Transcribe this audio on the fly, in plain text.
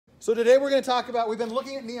So today we're going to talk about, we've been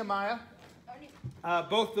looking at Nehemiah,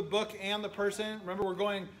 both the book and the person. Remember, we're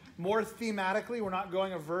going more thematically. We're not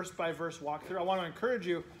going a verse-by-verse walkthrough. I want to encourage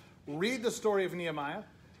you, read the story of Nehemiah.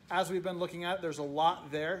 As we've been looking at, there's a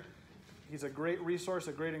lot there. He's a great resource,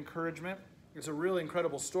 a great encouragement. It's a really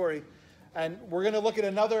incredible story. And we're going to look at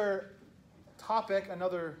another topic,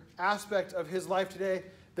 another aspect of his life today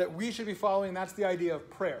that we should be following, and that's the idea of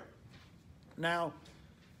prayer. Now,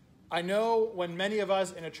 I know when many of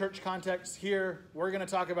us in a church context here, we're going to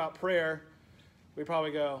talk about prayer, we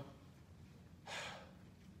probably go,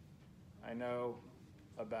 I know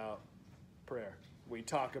about prayer. We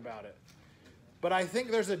talk about it. But I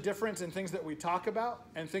think there's a difference in things that we talk about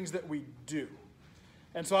and things that we do.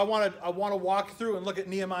 And so I want to walk through and look at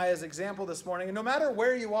Nehemiah's example this morning. And no matter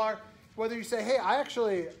where you are, whether you say, hey, I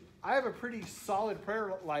have a pretty solid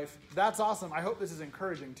prayer life, that's awesome. I hope this is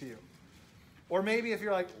encouraging to you. Or maybe if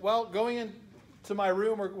you're like, well, going into my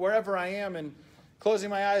room or wherever I am and closing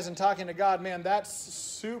my eyes and talking to God, man, that's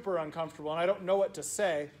super uncomfortable and I don't know what to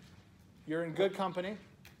say. You're in good company.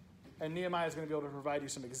 And Nehemiah is going to be able to provide you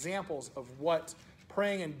some examples of what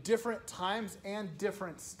praying in different times and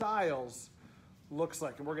different styles looks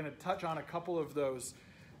like. And we're going to touch on a couple of those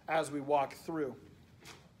as we walk through.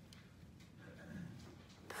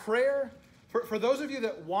 Prayer, for those of you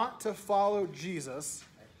that want to follow Jesus,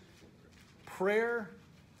 prayer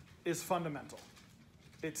is fundamental.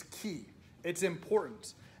 It's key. It's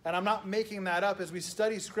important. And I'm not making that up. As we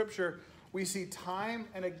study Scripture, we see time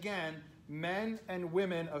and again men and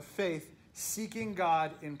women of faith seeking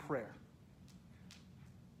God in prayer,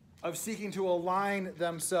 of seeking to align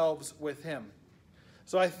themselves with Him.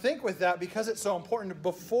 So I think with that, because it's so important,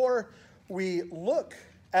 before we look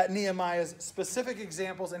at Nehemiah's specific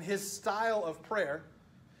examples and his style of prayer,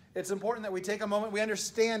 it's important that we take a moment, we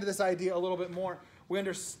understand this idea a little bit more. We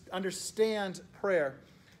understand prayer.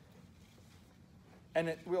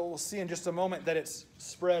 And we'll see in just a moment that it's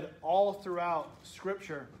spread all throughout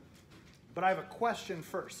Scripture. But I have a question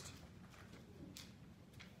first.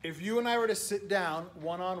 If you and I were to sit down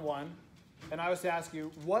one-on-one, and I was to ask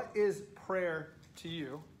you, what is prayer to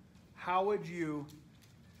you? How would you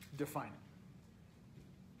define it?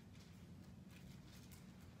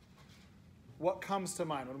 What comes to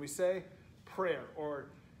mind when we say prayer or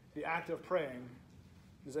the act of praying?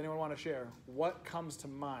 Does anyone want to share? What comes to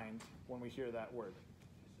mind when we hear that word?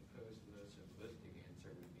 I suppose the most simplistic answer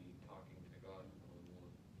would be talking to God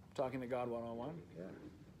one-on-one. Talking to God one-on-one? Yeah.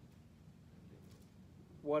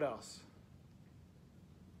 What else?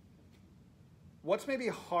 What's maybe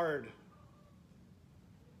hard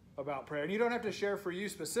about prayer? And you don't have to share for you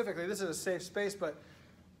specifically. This is a safe space, but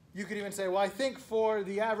you could even say, well, I think for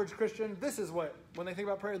the average Christian, this is what, when they think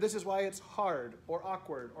about prayer, this is why it's hard or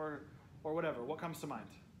awkward or whatever. What comes to mind?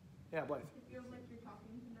 Yeah, Blythe. It feels like you're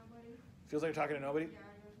talking to nobody. Feels like you're talking to nobody? Yeah,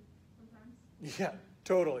 sometimes. Yeah,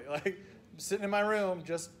 totally. Like, I'm sitting in my room,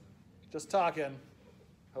 just talking.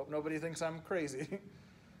 Hope nobody thinks I'm crazy.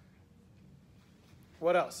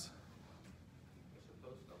 What else? I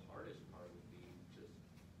suppose the hardest part would be just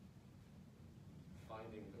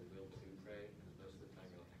finding the will to pray, because most of the time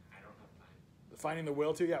you're like, I don't have time. Finding the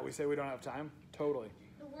will to? Yeah, we say we don't have time. Totally.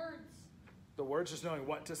 The words. The words, just knowing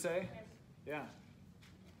what to say? Yes. Yeah.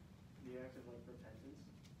 The act of like repentance.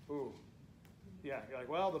 Ooh. Yeah, you're like,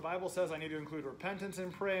 well, the Bible says I need to include repentance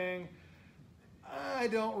in praying. I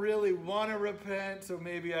don't really want to repent, so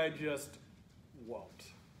maybe I just won't.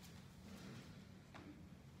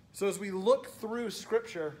 So as we look through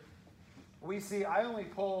Scripture, we see, I only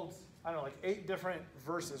pulled, 8 different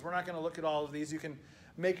verses. We're not going to look at all of these. You can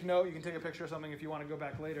make note. You can take a picture of something if you want to go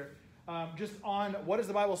back later. Just on what does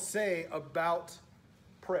the Bible say about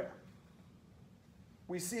prayer.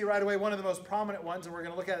 We see right away one of the most prominent ones, and we're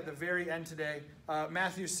going to look at it at the very end today.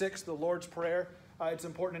 Matthew 6, the Lord's Prayer. It's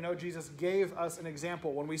important to know Jesus gave us an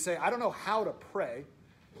example. When we say, I don't know how to pray,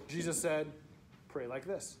 Jesus said, pray like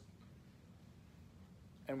this.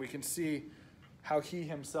 And we can see how he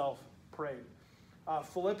himself prayed.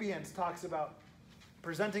 Philippians talks about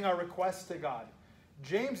presenting our requests to God.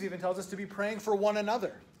 James even tells us to be praying for one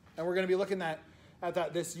another. And we're going to be looking at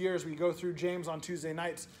that this year as we go through James on Tuesday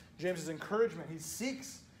nights. James's encouragement, he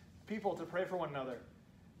seeks people to pray for one another.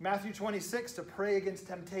 Matthew 26, to pray against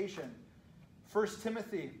temptation. 1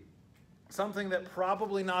 Timothy, something that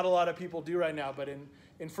probably not a lot of people do right now, but in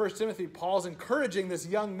 1 Timothy, Paul's encouraging this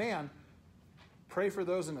young man, pray for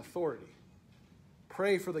those in authority.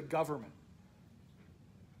 Pray for the government.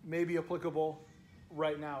 Maybe applicable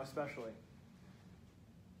right now especially.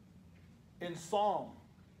 In Psalm,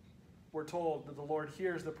 we're told that the Lord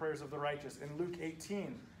hears the prayers of the righteous. In Luke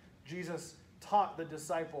 18, Jesus taught the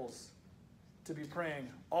disciples to be praying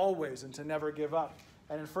always and to never give up.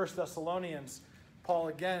 And in 1 Thessalonians, Paul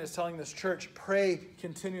again is telling this church, pray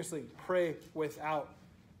continuously, pray without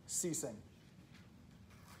ceasing.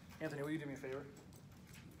 Anthony, will you do me a favor?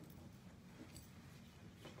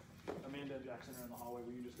 Amanda and Jackson are in the hallway.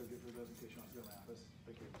 Will you just go get their presentation? I'll go to my office.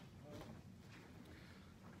 Thank you.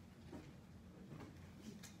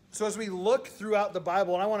 So as we look throughout the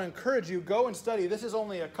Bible, and I want to encourage you, go and study. This is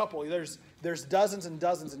only a couple. There's dozens and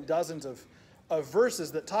dozens and dozens of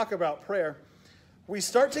verses that talk about prayer. We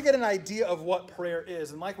start to get an idea of what prayer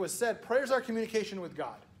is. And like was said, prayer is our communication with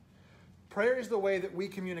God. Prayer is the way that we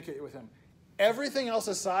communicate with him. Everything else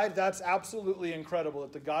aside, that's absolutely incredible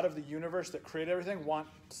that the God of the universe that created everything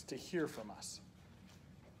wants to hear from us.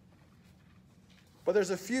 But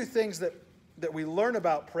there's a few things that we learn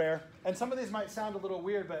about prayer, and some of these might sound a little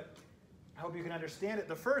weird, but I hope you can understand it.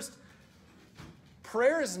 The first,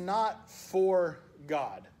 prayer is not for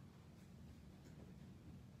God.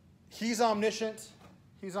 He's omniscient,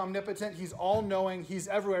 he's omnipotent, he's all-knowing, he's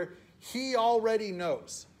everywhere. He already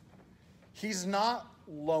knows. He's not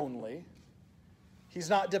lonely. He's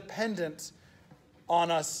not dependent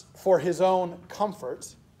on us for his own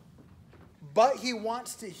comfort. But he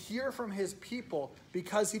wants to hear from his people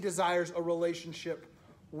because he desires a relationship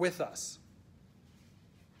with us.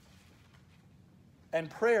 And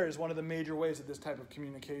prayer is one of the major ways that this type of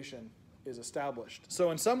communication is established.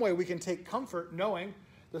 So in some way, we can take comfort knowing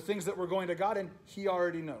the things that we're going to God, and he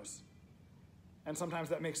already knows. And sometimes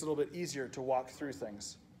that makes it a little bit easier to walk through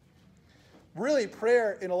things. Really,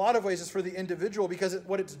 prayer in a lot of ways is for the individual because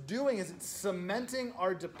what it's doing is it's cementing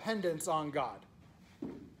our dependence on God.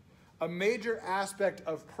 A major aspect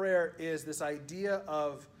of prayer is this idea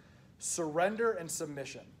of surrender and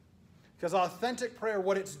submission. Because authentic prayer,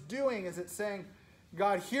 what it's doing is it's saying,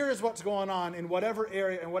 God, here is what's going on in whatever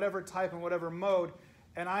area, in whatever type, in whatever mode,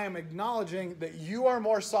 and I am acknowledging that you are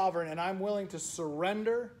more sovereign, and I'm willing to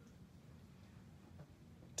surrender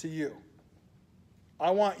to you. I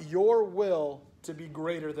want your will to be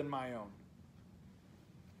greater than my own.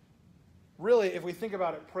 Really, if we think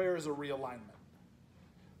about it, prayer is a realignment.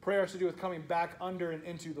 Prayer has to do with coming back under and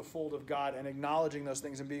into the fold of God and acknowledging those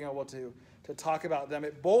things and being able to talk about them.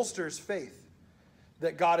 It bolsters faith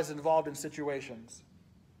that God is involved in situations.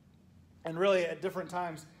 And really, at different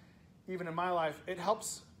times, even in my life, it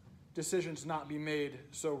helps decisions not be made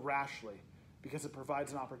so rashly because it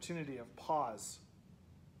provides an opportunity of pause,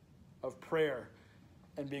 of prayer,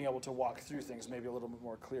 and being able to walk through things maybe a little bit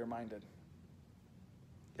more clear-minded.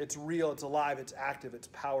 It's real, it's alive, it's active, it's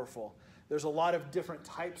powerful. There's a lot of different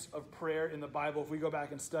types of prayer in the Bible. If we go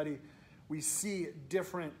back and study, we see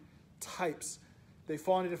different types. They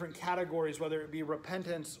fall into different categories, whether it be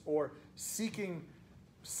repentance or seeking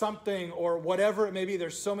something or whatever it may be.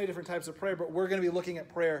 There's so many different types of prayer, but we're going to be looking at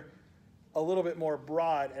prayer a little bit more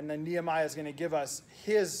broad, and then Nehemiah is going to give us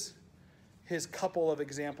his couple of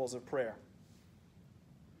examples of prayer.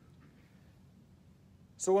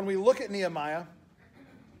 So when we look at Nehemiah,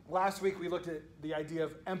 last week we looked at the idea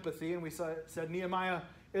of empathy, and we said Nehemiah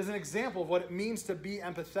is an example of what it means to be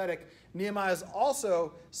empathetic. Nehemiah is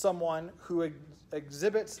also someone who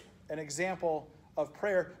exhibits an example of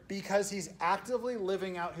prayer because he's actively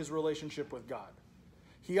living out his relationship with God.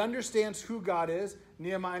 He understands who God is.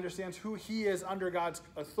 Nehemiah understands who he is under God's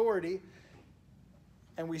authority.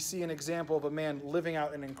 And we see an example of a man living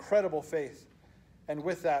out an incredible faith. And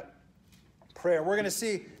with that, prayer. We're going to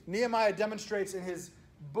see Nehemiah demonstrates in his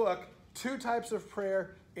book 2 types of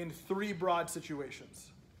prayer in 3 broad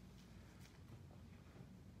situations.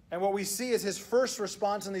 And what we see is his first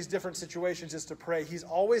response in these different situations is to pray. He's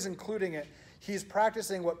always including it. He's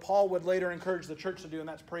practicing what Paul would later encourage the church to do, and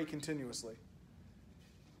that's pray continuously.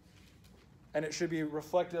 And it should be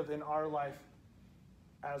reflective in our life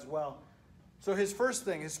as well. So his first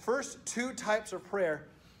 2 types of prayer,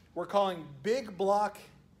 we're calling big block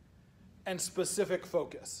and specific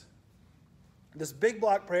focus. This big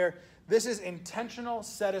block prayer, this is intentional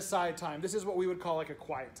set-aside time. This is what we would call like a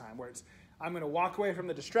quiet time, where I'm going to walk away from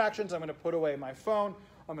the distractions. I'm going to put away my phone.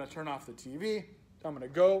 I'm going to turn off the TV. I'm going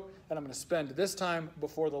to go, and I'm going to spend this time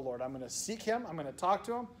before the Lord. I'm going to seek him. I'm going to talk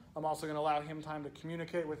to him. I'm also going to allow him time to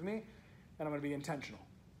communicate with me, and I'm going to be intentional.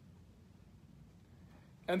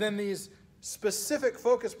 And then these specific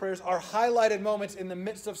focus prayers are highlighted moments in the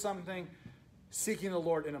midst of something, seeking the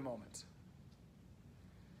Lord in a moment.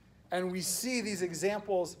 And we see these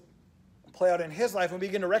examples play out in his life and we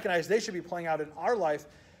begin to recognize they should be playing out in our life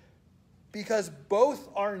because both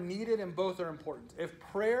are needed and both are important. If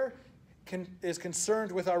prayer is concerned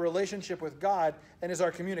with our relationship with God and is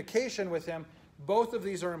our communication with him, both of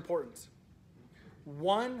these are important.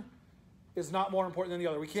 One is not more important than the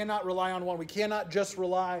other. We cannot rely on one. We cannot just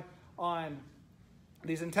rely on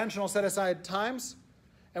these intentional set-aside times,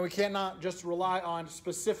 and we cannot just rely on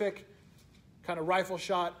specific kind of rifle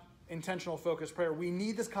shot, intentional focused prayer. We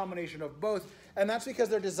need this combination of both, and that's because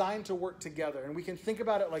they're designed to work together. And we can think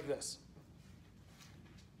about it like this.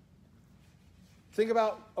 Think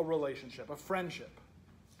about a relationship, a friendship,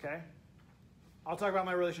 okay? I'll talk about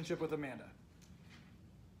my relationship with Amanda.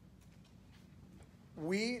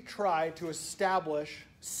 We try to establish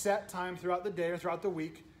set time throughout the day or throughout the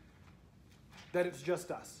week that it's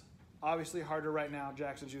just us. Obviously harder right now.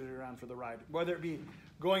 Jackson's usually around for the ride. Whether it be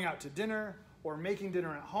going out to dinner or making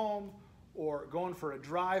dinner at home or going for a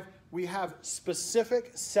drive, we have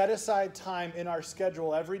specific set-aside time in our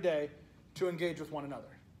schedule every day to engage with one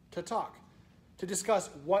another, to talk, to discuss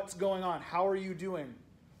what's going on, how are you doing,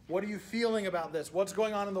 what are you feeling about this, what's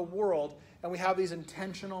going on in the world, and we have these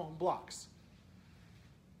intentional blocks.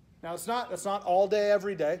 Now, it's not all day,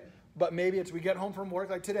 every day, but maybe it's we get home from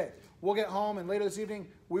work, like today. We'll get home, and later this evening,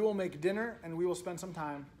 we will make dinner, and we will spend some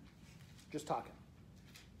time just talking.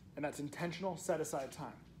 And that's intentional, set-aside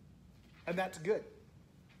time. And that's good.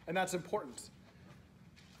 And that's important.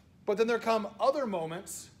 But then there come other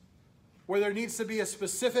moments where there needs to be a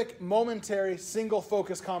specific, momentary,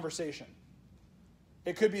 single-focus conversation.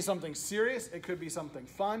 It could be something serious. It could be something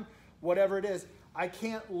fun. Whatever it is. I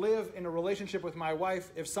can't live in a relationship with my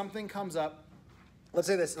wife if something comes up. Let's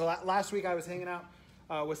say this. Last week I was hanging out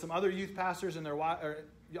with some other youth pastors and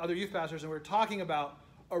other youth pastors, and we were talking about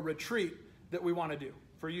a retreat that we want to do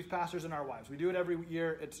for youth pastors and our wives. We do it every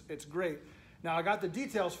year. It's great. Now, I got the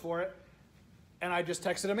details for it, and I just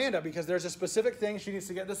texted Amanda because there's a specific thing. She needs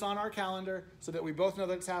to get this on our calendar so that we both know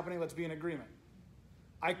that it's happening. Let's be in agreement.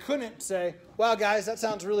 I couldn't say, well, guys, that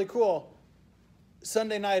sounds really cool.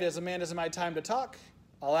 Sunday night is Amanda's and my time to talk.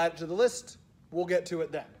 I'll add it to the list. We'll get to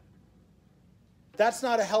it then. That's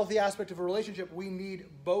not a healthy aspect of a relationship. We need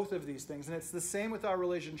both of these things, and it's the same with our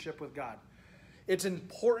relationship with God. It's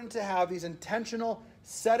important to have these intentional,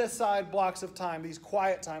 set-aside blocks of time, these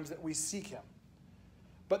quiet times that we seek Him.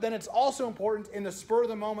 But then it's also important in the spur of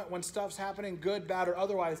the moment when stuff's happening, good, bad, or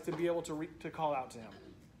otherwise, to be able to call out to Him.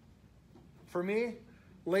 For me,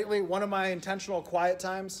 lately, one of my intentional quiet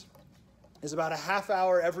times is about a half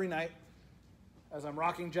hour every night as I'm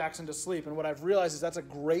rocking Jackson to sleep. And what I've realized is that's a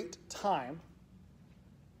great time.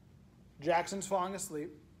 Jackson's falling asleep.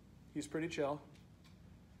 He's pretty chill.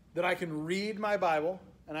 That I can read my Bible.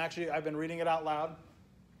 And actually, I've been reading it out loud.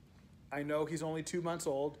 I know he's only 2 months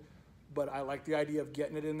old, but I like the idea of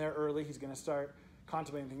getting it in there early. He's going to start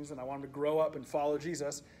contemplating things, and I want him to grow up and follow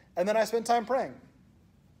Jesus. And then I spend time praying.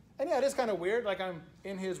 And yeah, it is kind of weird. Like I'm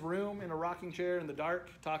in his room in a rocking chair in the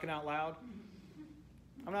dark, talking out loud.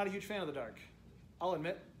 I'm not a huge fan of the dark. I'll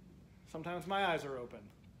admit, sometimes my eyes are open,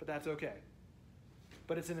 but that's okay.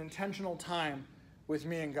 But it's an intentional time with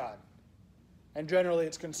me and God. And generally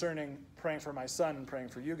it's concerning praying for my son and praying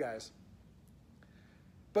for you guys.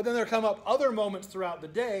 But then there come up other moments throughout the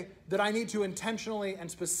day that I need to intentionally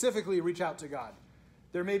and specifically reach out to God.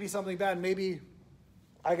 There may be something bad. Maybe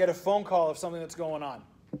I get a phone call of something that's going on.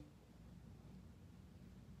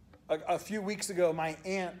 A few weeks ago, my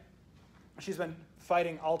aunt, she's been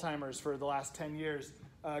fighting Alzheimer's for the last 10 years,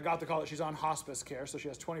 got the call that she's on hospice care, so she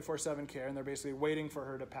has 24/7 care, and they're basically waiting for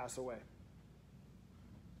her to pass away.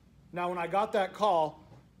 Now, when I got that call,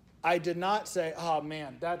 I did not say, oh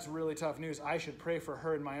man, that's really tough news. I should pray for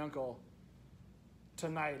her and my uncle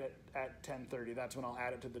tonight at 10:30. That's when I'll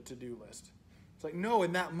add it to the to-do list. It's like, no,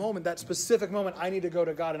 in that moment, that specific moment, I need to go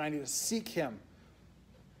to God and I need to seek Him.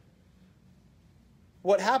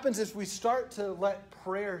 What happens if we start to let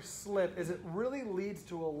prayer slip is it really leads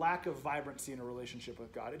to a lack of vibrancy in a relationship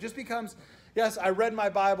with God. It just becomes, yes, I read my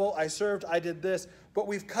Bible, I served, I did this, but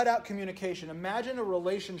we've cut out communication. Imagine a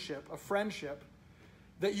relationship, a friendship,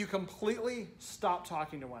 that you completely stop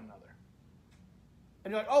talking to one another.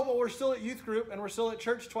 And you're like, oh, well, we're still at youth group and we're still at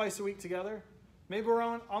church twice a week together. Maybe we're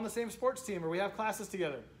on the same sports team or we have classes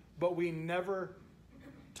together, but we never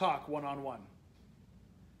talk one-on-one.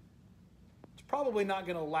 Probably not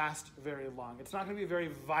going to last very long. It's not going to be a very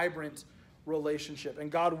vibrant relationship. And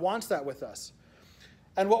God wants that with us.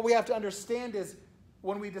 And what we have to understand is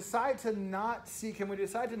when we decide to not seek Him, we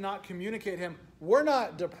decide to not communicate Him, we're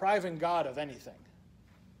not depriving God of anything.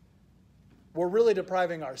 We're really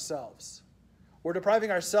depriving ourselves. We're depriving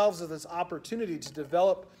ourselves of this opportunity to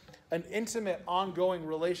develop an intimate, ongoing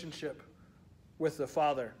relationship with the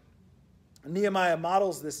Father. Nehemiah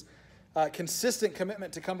models this consistent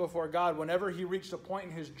commitment to come before God whenever he reached a point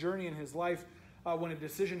in his journey in his life when a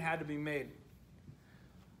decision had to be made.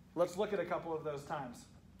 Let's look at a couple of those times.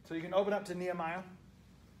 So you can open up to Nehemiah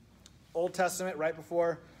Old Testament, right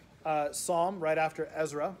before Psalm, right after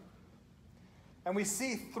Ezra. And we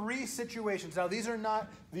see three situations. Now, these are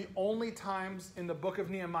not the only times in the book of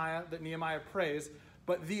Nehemiah that Nehemiah prays,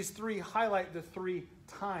 but these three highlight the three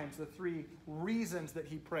times, the three reasons that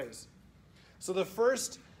he prays. So the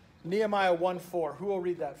first, Nehemiah 1:4. Who will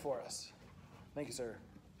read that for us? Thank you, sir.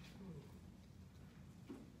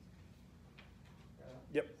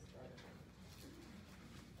 Yep.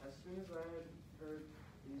 As soon as I had heard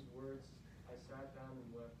these words, I sat down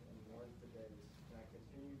and wept and mourned for days, and I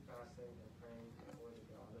continued fasting and praying before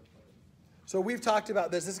the God of heaven. So we've talked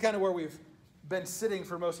about this. This is kind of where we've been sitting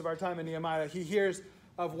for most of our time in Nehemiah. He hears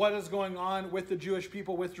of what is going on with the Jewish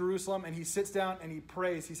people, with Jerusalem, and he sits down and he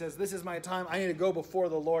prays. He says, this is my time. I need to go before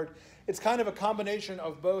the Lord. It's kind of a combination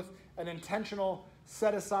of both an intentional,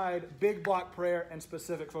 set-aside, big block prayer and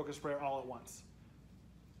specific focus prayer all at once.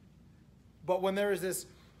 But when there is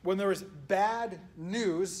bad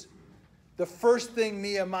news, the first thing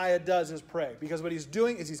Nehemiah does is pray. Because what he's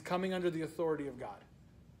doing is he's coming under the authority of God.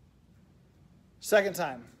 Second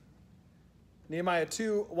time, Nehemiah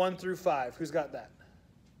 2:1-5. Who's got that?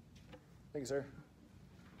 Thank you, sir.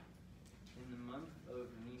 In the month of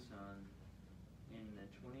Nisan, in the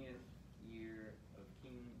 20th year of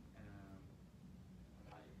King...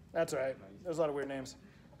 That's all right. There's a lot of weird names.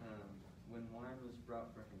 When wine was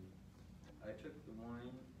brought for him, I took the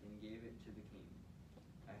wine and gave it to the king.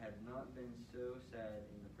 I had not been so sad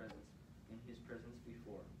in his presence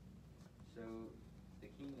before. So the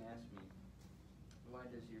king asked me, "Why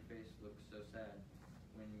does your face look so sad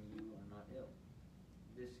when you are not ill?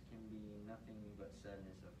 This can be nothing but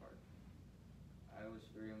sadness of heart." I was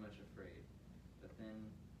very much afraid, but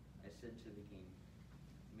then I said to the king,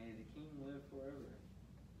 "May the king live forever.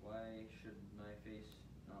 Why should my face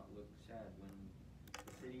not look sad when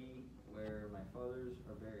the city where my fathers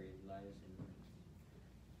are buried lies in ruins,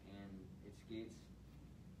 and its gates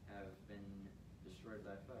have been destroyed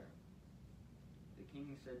by fire?" The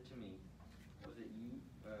king said to me,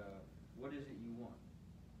 "What is it you want?"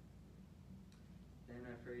 Then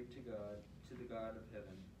I prayed to the God of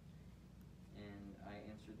heaven, and I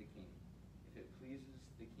answered the king, "If it pleases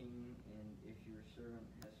the king, and if your servant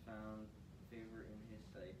has found favor in his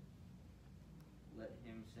sight, let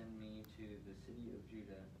him send me to the city of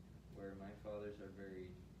Judah, where my fathers are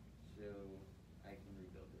buried, so I can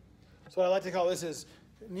rebuild it." So what I like to call this is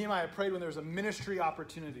Nehemiah prayed when there was a ministry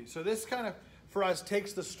opportunity. So this kind of, for us,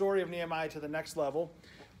 takes the story of Nehemiah to the next level.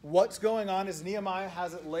 What's going on is Nehemiah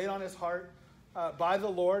has it laid on his heart by the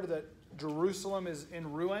Lord that Jerusalem is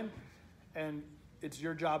in ruin, and it's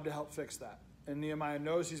your job to help fix that. And Nehemiah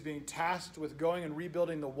knows he's being tasked with going and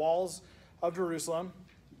rebuilding the walls of Jerusalem.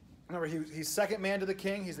 Remember, he's second man to the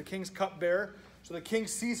king. He's the king's cupbearer. So the king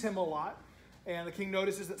sees him a lot, and the king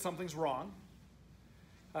notices that something's wrong.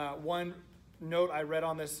 One note I read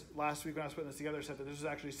on this last week when I was putting this together said that this was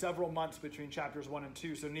actually several months between chapters 1 and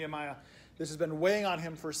 2. So Nehemiah, this has been weighing on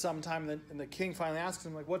him for some time, and the king finally asks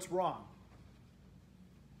him, like, what's wrong?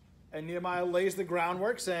 And Nehemiah lays the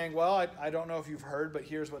groundwork saying, well, I don't know if you've heard, but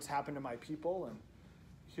here's what's happened to my people, and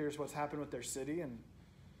here's what's happened with their city, and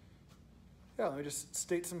yeah, let me just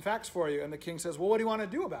state some facts for you. And the king says, well, what do you want to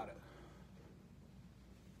do about it?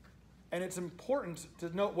 And it's important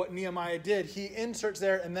to note what Nehemiah did. He inserts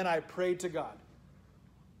there, and then I prayed to God.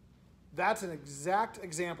 That's an exact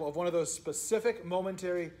example of one of those specific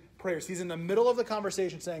momentary prayers. He's in the middle of the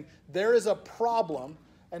conversation saying, there is a problem,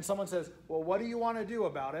 and someone says, well, what do you want to do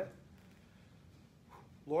about it?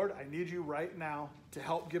 Lord, I need you right now to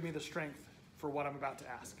help give me the strength for what I'm about to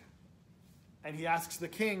ask. And he asks the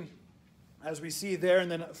king, as we see there,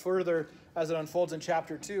 and then further as it unfolds in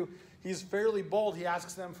chapter 2, he's fairly bold. He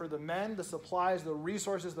asks them for the men, the supplies, the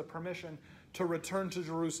resources, the permission to return to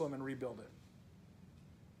Jerusalem and rebuild it.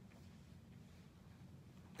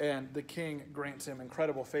 And the king grants him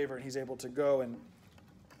incredible favor, and he's able to go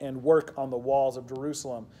and work on the walls of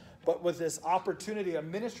Jerusalem. But with this opportunity, a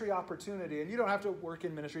ministry opportunity, and you don't have to work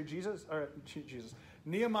in ministry.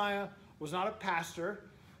 Nehemiah was not a pastor.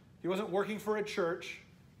 He wasn't working for a church.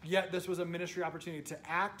 Yet this was a ministry opportunity to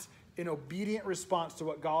act in obedient response to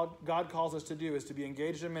what God calls us to do, is to be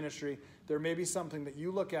engaged in ministry. There may be something that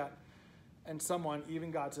you look at and someone, even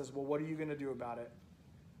God, says, well, what are you going to do about it?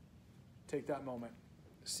 Take that moment.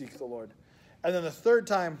 Seek the Lord. And then the third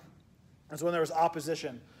time is when there was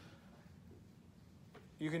opposition.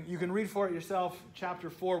 You can read for it yourself, chapter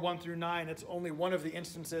 4, 1-9. It's only one of the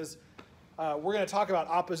instances. We're going to talk about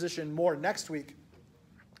opposition more next week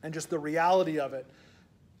and just the reality of it.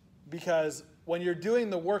 Because when you're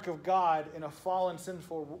doing the work of God in a fallen,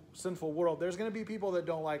 sinful world, there's going to be people that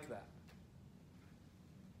don't like that.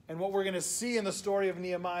 And what we're going to see in the story of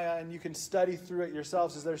Nehemiah, and you can study through it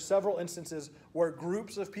yourselves, is there's several instances where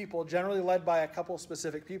groups of people, generally led by a couple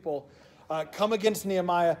specific people, come against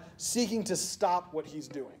Nehemiah seeking to stop what he's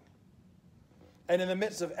doing. And in the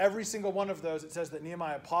midst of every single one of those, it says that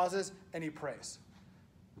Nehemiah pauses and he prays.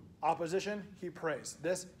 Opposition, he prays.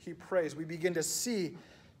 This, he prays. We begin to see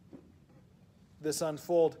this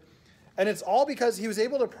unfold. And it's all because he was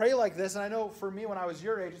able to pray like this. And I know for me, when I was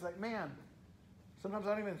your age, it's like, man, sometimes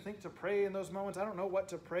I don't even think to pray in those moments. I don't know what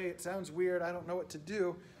to pray. It sounds weird. I don't know what to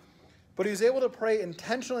do. But he was able to pray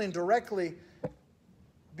intentionally and directly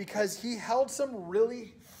because he held some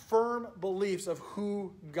really firm beliefs of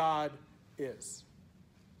who God is.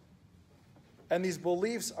 And these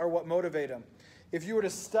beliefs are what motivate him. If you were to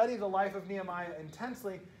study the life of Nehemiah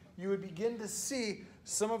intensely, you would begin to see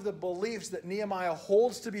some of the beliefs that Nehemiah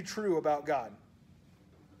holds to be true about God.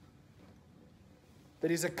 That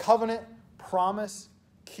he's a covenant,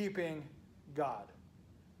 promise-keeping God.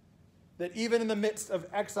 That even in the midst of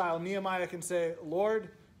exile, Nehemiah can say, Lord,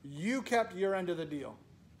 you kept your end of the deal.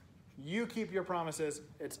 You keep your promises.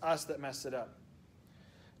 It's us that messed it up.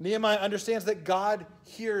 Nehemiah understands that God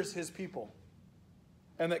hears his people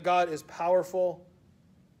and that God is powerful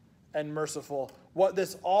and merciful. What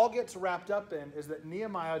this all gets wrapped up in is that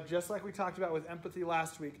Nehemiah, just like we talked about with empathy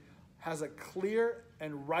last week, has a clear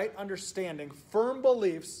and right understanding, firm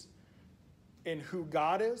beliefs in who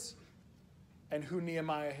God is and who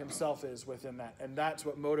Nehemiah himself is within that. And that's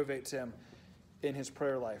what motivates him in his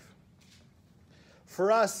prayer life.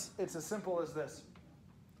 For us, it's as simple as this.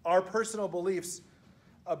 Our personal beliefs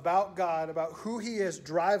about God, about who he is,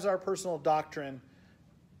 drives our personal doctrine,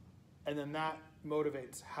 and then that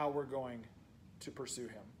motivates how we're going to pursue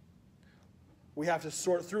him. We have to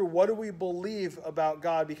sort through what do we believe about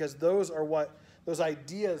God, because those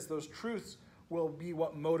ideas, those truths will be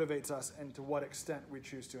what motivates us and to what extent we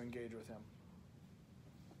choose to engage with him.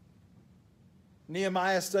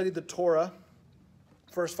 Nehemiah studied the Torah,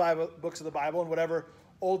 first 5 books of the Bible, and whatever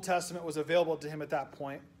Old Testament was available to him at that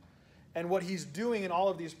point. And what he's doing in all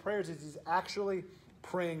of these prayers is he's actually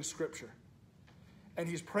praying Scripture. And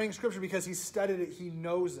he's praying Scripture because he studied it, he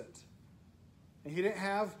knows it. And he didn't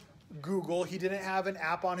have Google, he didn't have an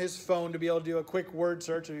app on his phone to be able to do a quick word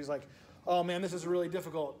search, and he's like, oh man, this is really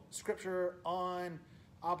difficult. Scripture on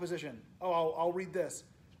opposition. Oh, I'll read this.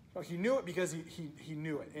 No, he knew it because he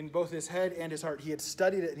knew it. In both his head and his heart, he had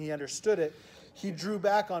studied it and he understood it. He drew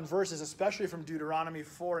back on verses, especially from Deuteronomy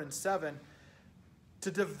 4 and 7, to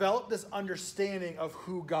develop this understanding of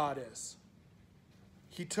who God is.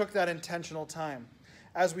 He took that intentional time.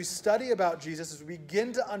 As we study about Jesus, as we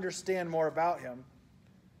begin to understand more about him,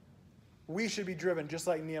 we should be driven, just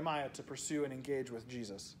like Nehemiah, to pursue and engage with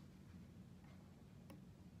Jesus.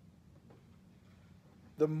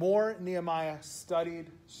 The more Nehemiah studied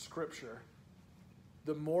Scripture,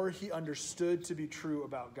 the more he understood to be true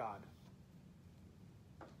about God.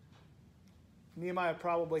 Nehemiah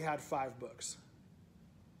probably had 5 books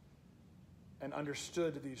and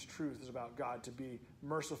understood these truths about God to be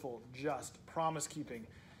merciful, just, promise-keeping.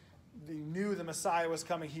 He knew the Messiah was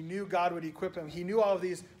coming. He knew God would equip him. He knew all of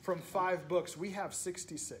these from 5 books. We have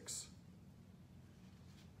 66.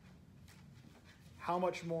 How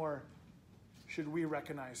much more should we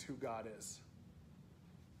recognize who God is?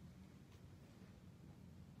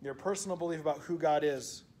 Your personal belief about who God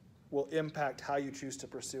is will impact how you choose to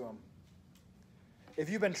pursue him. If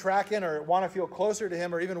you've been tracking or want to feel closer to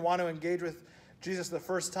him or even want to engage with Jesus the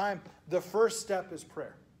first time, the first step is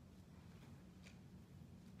prayer.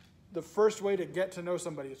 The first way to get to know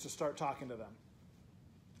somebody is to start talking to them.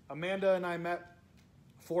 Amanda and I met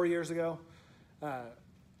 4 years ago. I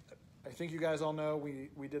think you guys all know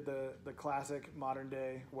we did the classic modern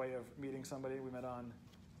day way of meeting somebody. We met on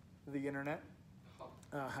the internet.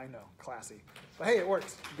 I know, classy. But hey, it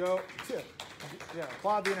works.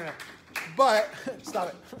 Applaud the internet. But, stop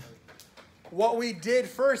it. What we did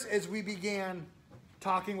first is we began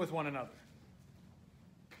talking with one another.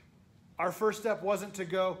 Our first step wasn't to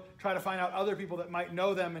go try to find out other people that might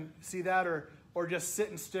know them and see that, or just sit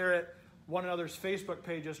and stare at one another's Facebook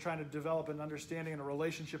pages trying to develop an understanding and a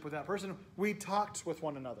relationship with that person. We talked with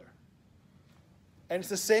one another. And it's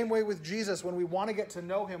the same way with Jesus. When we want to get to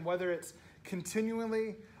know him, whether it's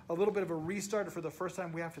continually a little bit of a restart or for the first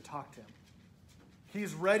time, we have to talk to him.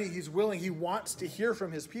 He's ready. He's willing. He wants to hear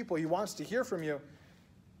from his people. He wants to hear from you.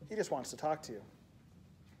 He just wants to talk to you.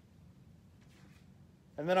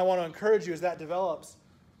 And then I want to encourage you as that develops,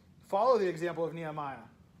 follow the example of Nehemiah.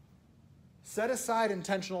 Set aside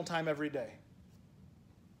intentional time every day.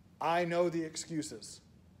 I know the excuses.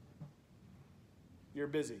 You're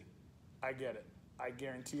busy. I get it. I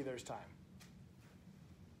guarantee there's time.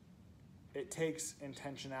 It takes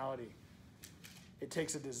intentionality. It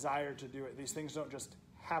takes a desire to do it. These things don't just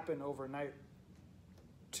happen overnight.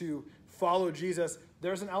 To follow Jesus,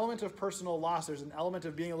 there's an element of personal loss. There's an element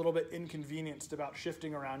of being a little bit inconvenienced about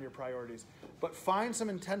shifting around your priorities. But find some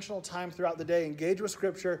intentional time throughout the day, engage with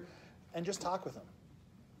Scripture, and just talk with him.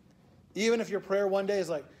 Even if your prayer one day is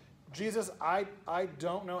like, Jesus, I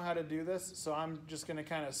don't know how to do this, so I'm just going to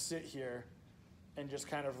kind of sit here and just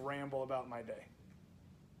kind of ramble about my day.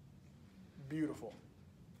 Beautiful.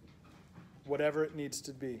 Whatever it needs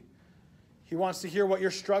to be. He wants to hear what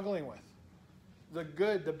you're struggling with. The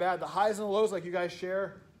good, the bad, the highs and the lows like you guys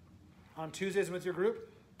share on Tuesdays with your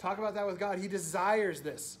group. Talk about that with God. He desires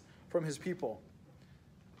this from his people.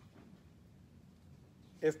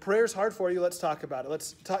 If prayer's hard for you, let's talk about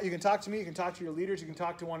it. You can talk to me, you can talk to your leaders, you can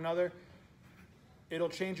talk to one another. It'll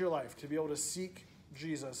change your life to be able to seek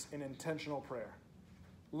Jesus in intentional prayer.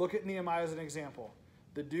 Look at Nehemiah as an example.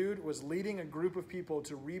 The dude was leading a group of people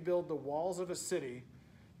to rebuild the walls of a city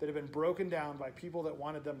that had been broken down by people that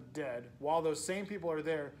wanted them dead, while those same people are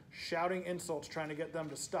there shouting insults, trying to get them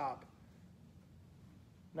to stop.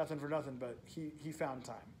 Nothing for nothing, but he found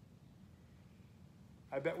time.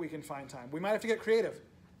 I bet we can find time. We might have to get creative,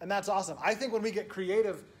 and that's awesome. I think when we get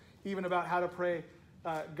creative, even about how to pray,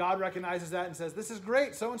 God recognizes that and says, this is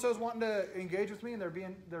great. So-and-so's wanting to engage with me, and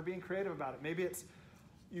they're being creative about it. Maybe it's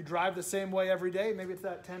you drive the same way every day. Maybe it's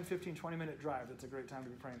that 10, 15, 20-minute drive. That's a great time to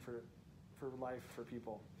be praying for life, for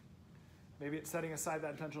people. Maybe it's setting aside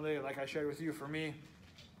that intentional day, like I shared with you. For me,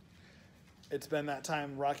 it's been that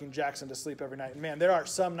time rocking Jackson to sleep every night. And man, there are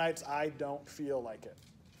some nights I don't feel like it.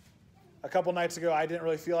 A couple nights ago, I didn't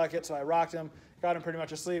really feel like it, so I rocked him, got him pretty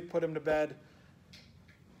much asleep, put him to bed,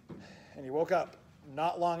 and he woke up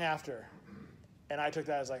not long after. And I took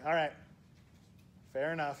that as like, all right,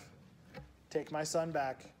 fair enough. Take my son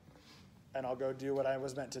back, and I'll go do what I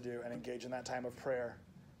was meant to do and engage in that time of prayer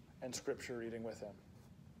and scripture reading with him.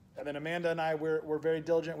 And then Amanda and I, we're very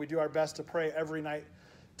diligent. We do our best to pray every night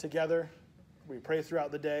together. We pray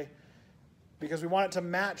throughout the day because we want it to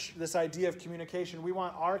match this idea of communication. We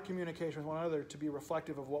want our communication with one another to be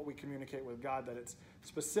reflective of what we communicate with God, that it's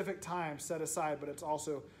specific time set aside, but it's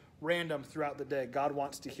also random throughout the day. God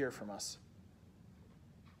wants to hear from us.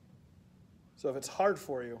 So if it's hard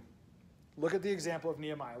for you, look at the example of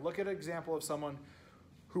Nehemiah. Look at an example of someone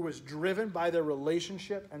who was driven by their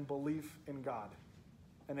relationship and belief in God.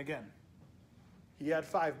 And again, he had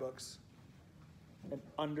 5 books and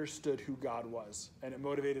understood who God was, and it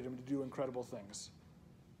motivated him to do incredible things.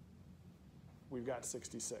 We've got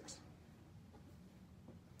 66.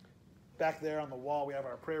 Back there on the wall, we have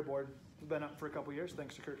our prayer board. It's been up for a couple years,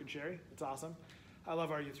 thanks to Kirk and Sherry. It's awesome. I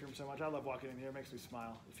love our youth room so much. I love walking in here. It makes me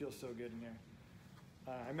smile. It feels so good in here.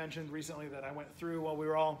 I mentioned recently that I went through while we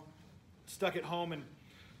were all stuck at home and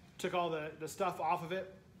took all the stuff off of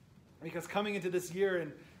it, because coming into this year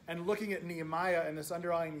and looking at Nehemiah and this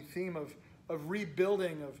underlying theme of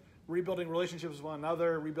rebuilding relationships with one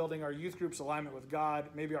another, rebuilding our youth group's alignment with God,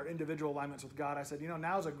 maybe our individual alignments with God, I said,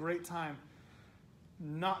 now's a great time.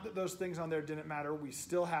 Not that those things on there didn't matter. We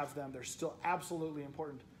still have them. They're still absolutely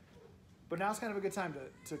important. But now's kind of a good time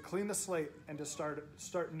to clean the slate and to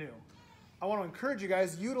start new. I want to encourage you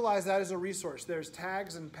guys, utilize that as a resource. There's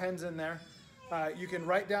tags and pens in there. You can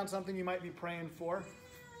write down something you might be praying for,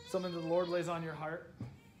 something that the Lord lays on your heart.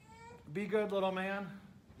 Be good, little man.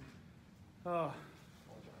 Oh,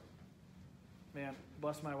 man,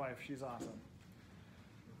 bless my wife. She's awesome.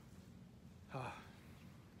 Oh,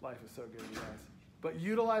 life is so good, you guys. But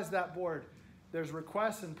utilize that board. There's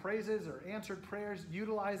requests and praises or answered prayers.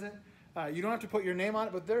 Utilize it. You don't have to put your name on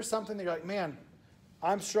it, but there's something that you're like, man,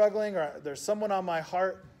 I'm struggling, or there's someone on my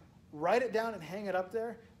heart. Write it down and hang it up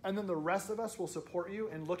there, and then the rest of us will support you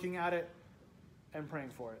in looking at it and praying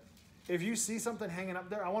for it. If you see something hanging up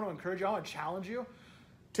there, I want to encourage you. I want to challenge you.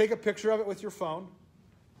 Take a picture of it with your phone.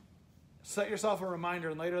 Set yourself a reminder,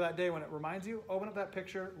 and later that day when it reminds you, open up that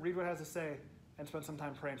picture, read what it has to say, and spend some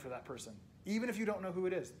time praying for that person. Even if you don't know who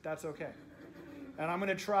it is, that's okay. And I'm going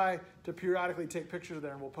to try to periodically take pictures of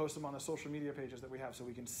there, and we'll post them on the social media pages that we have so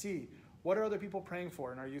we can see what are other people praying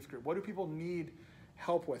for in our youth group. What do people need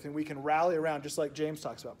help with? And we can rally around, just like James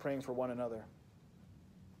talks about, praying for one another.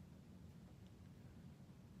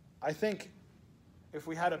 I think if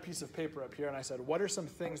we had a piece of paper up here and I said, what are some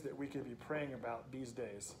things that we could be praying about these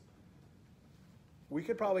days? We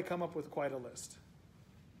could probably come up with quite a list.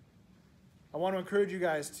 I want to encourage you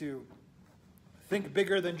guys to think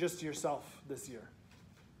bigger than just yourself this year.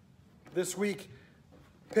 This week,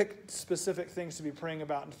 pick specific things to be praying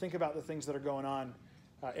about and think about the things that are going on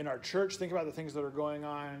in our church. Think about the things that are going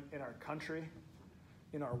on in our country,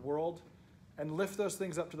 in our world, and lift those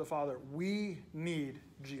things up to the Father. We need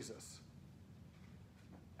Jesus.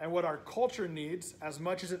 And what our culture needs, as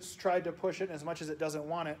much as it's tried to push it and as much as it doesn't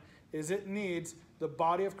want it, is it needs the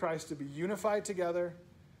body of Christ to be unified together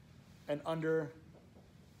and under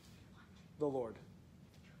the Lord.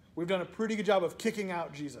 We've done a pretty good job of kicking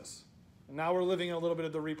out Jesus. And now we're living in a little bit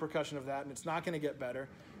of the repercussion of that, and it's not going to get better.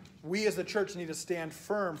 We as the church need to stand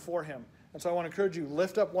firm for him. And so I want to encourage you,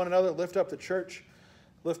 lift up one another, lift up the church,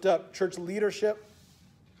 lift up church leadership,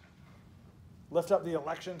 lift up the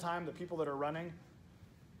election time, the people that are running.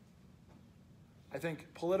 I think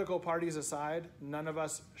political parties aside, none of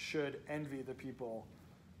us should envy the people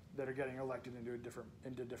that are getting elected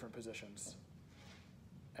into different positions.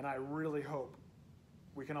 And I really hope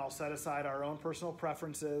we can all set aside our own personal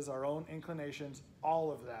preferences, our own inclinations,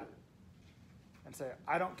 all of that, and say,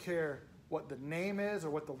 I don't care what the name is or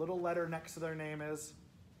what the little letter next to their name is.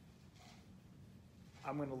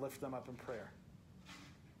 I'm going to lift them up in prayer.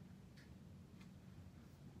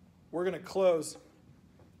 We're going to close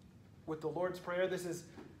with the Lord's Prayer. This is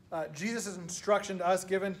Jesus' instruction to us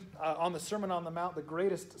given on the Sermon on the Mount, the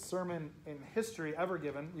greatest sermon in history ever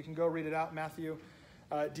given. You can go read it out. Matthew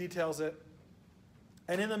details it.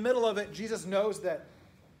 And in the middle of it, Jesus knows that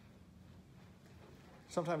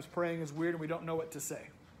sometimes praying is weird and we don't know what to say.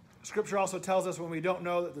 Scripture also tells us when we don't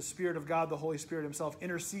know that the Spirit of God, the Holy Spirit himself,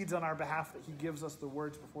 intercedes on our behalf, that he gives us the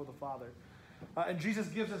words before the Father. And Jesus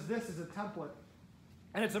gives us this as a template.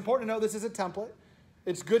 And it's important to know this is a template.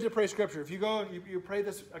 It's good to pray Scripture. If you go and you pray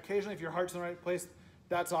this occasionally, if your heart's in the right place,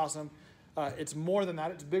 that's awesome. It's more than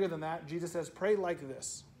that. It's bigger than that. Jesus says, pray like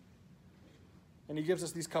this. And he gives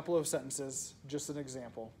us these couple of sentences, just an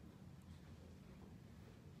example,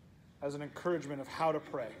 as an encouragement of how to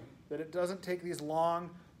pray. That it doesn't take these long,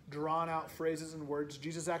 drawn-out phrases and words.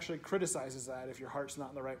 Jesus actually criticizes that if your heart's not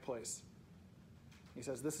in the right place. He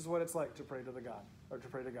says, this is what it's like to pray to God, to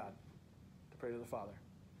pray to the Father.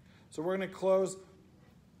 So we're going to close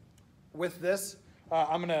with this.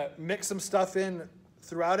 I'm going to mix some stuff in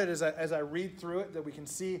throughout it as I read through it, that we can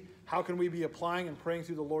see how can we be applying and praying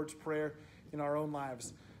through the Lord's Prayer in our own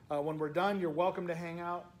lives. When we're done, you're welcome to hang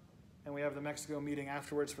out, and we have the Mexico meeting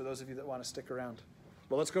afterwards for those of you that want to stick around.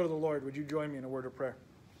 But let's go to the Lord. Would you join me in a word of prayer?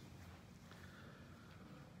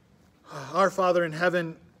 Our Father in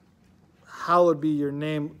heaven, hallowed be your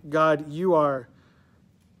name. God, you are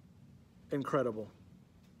incredible.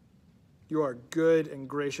 You are good and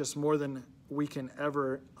gracious, more than we can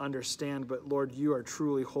ever understand. But Lord, you are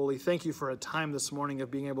truly holy. Thank you for a time this morning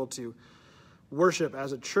of being able to worship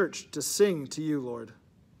as a church, to sing to you, Lord.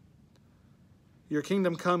 Your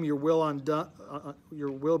kingdom come, your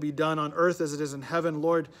will be done on earth as it is in heaven.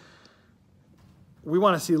 Lord, we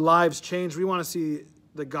want to see lives changed. We want to see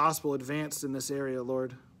the gospel advanced in this area,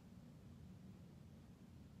 Lord.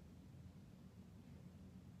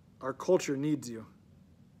 Our culture needs you.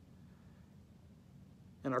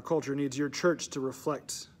 And our culture needs your church to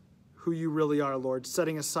reflect who you really are, Lord,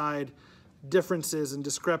 setting aside differences and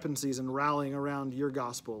discrepancies and rallying around your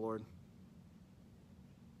gospel, Lord.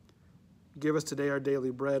 Give us today our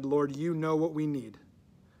daily bread. Lord, you know what we need.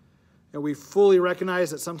 And we fully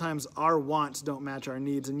recognize that sometimes our wants don't match our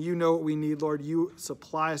needs. And you know what we need, Lord. You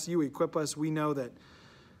supply us. You equip us. We know that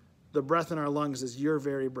the breath in our lungs is your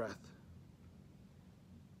very breath.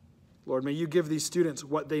 Lord, may you give these students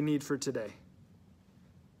what they need for today.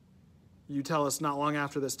 You tell us not long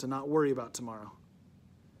after this to not worry about tomorrow.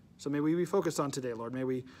 So may we be focused on today, Lord. May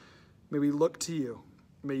we look to you.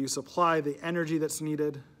 May you supply the energy that's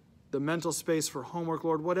needed, the mental space for homework,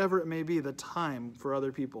 Lord, whatever it may be, the time for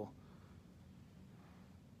other people.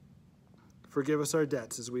 Forgive us our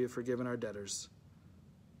debts as we have forgiven our debtors.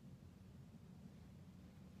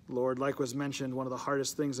 Lord, like was mentioned, one of the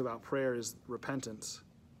hardest things about prayer is repentance.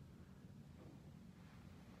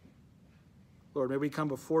 Lord, may we come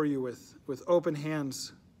before you with open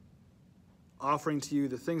hands, offering to you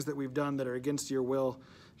the things that we've done that are against your will.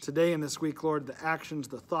 Today and this week, Lord, the actions,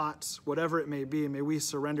 the thoughts, whatever it may be, may we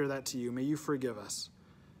surrender that to you. May you forgive us.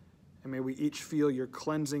 And may we each feel your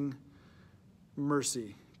cleansing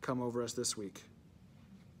mercy come over us this week.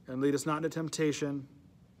 And lead us not into temptation,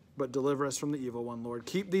 but deliver us from the evil one, Lord.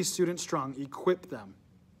 Keep these students strong. Equip them.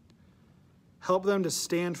 Help them to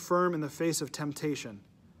stand firm in the face of temptation.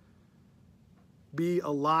 Be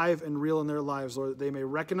alive and real in their lives, Lord, that they may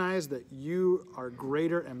recognize that you are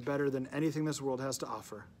greater and better than anything this world has to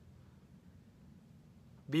offer.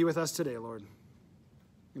 Be with us today, Lord.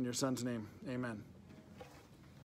 In your Son's name, amen.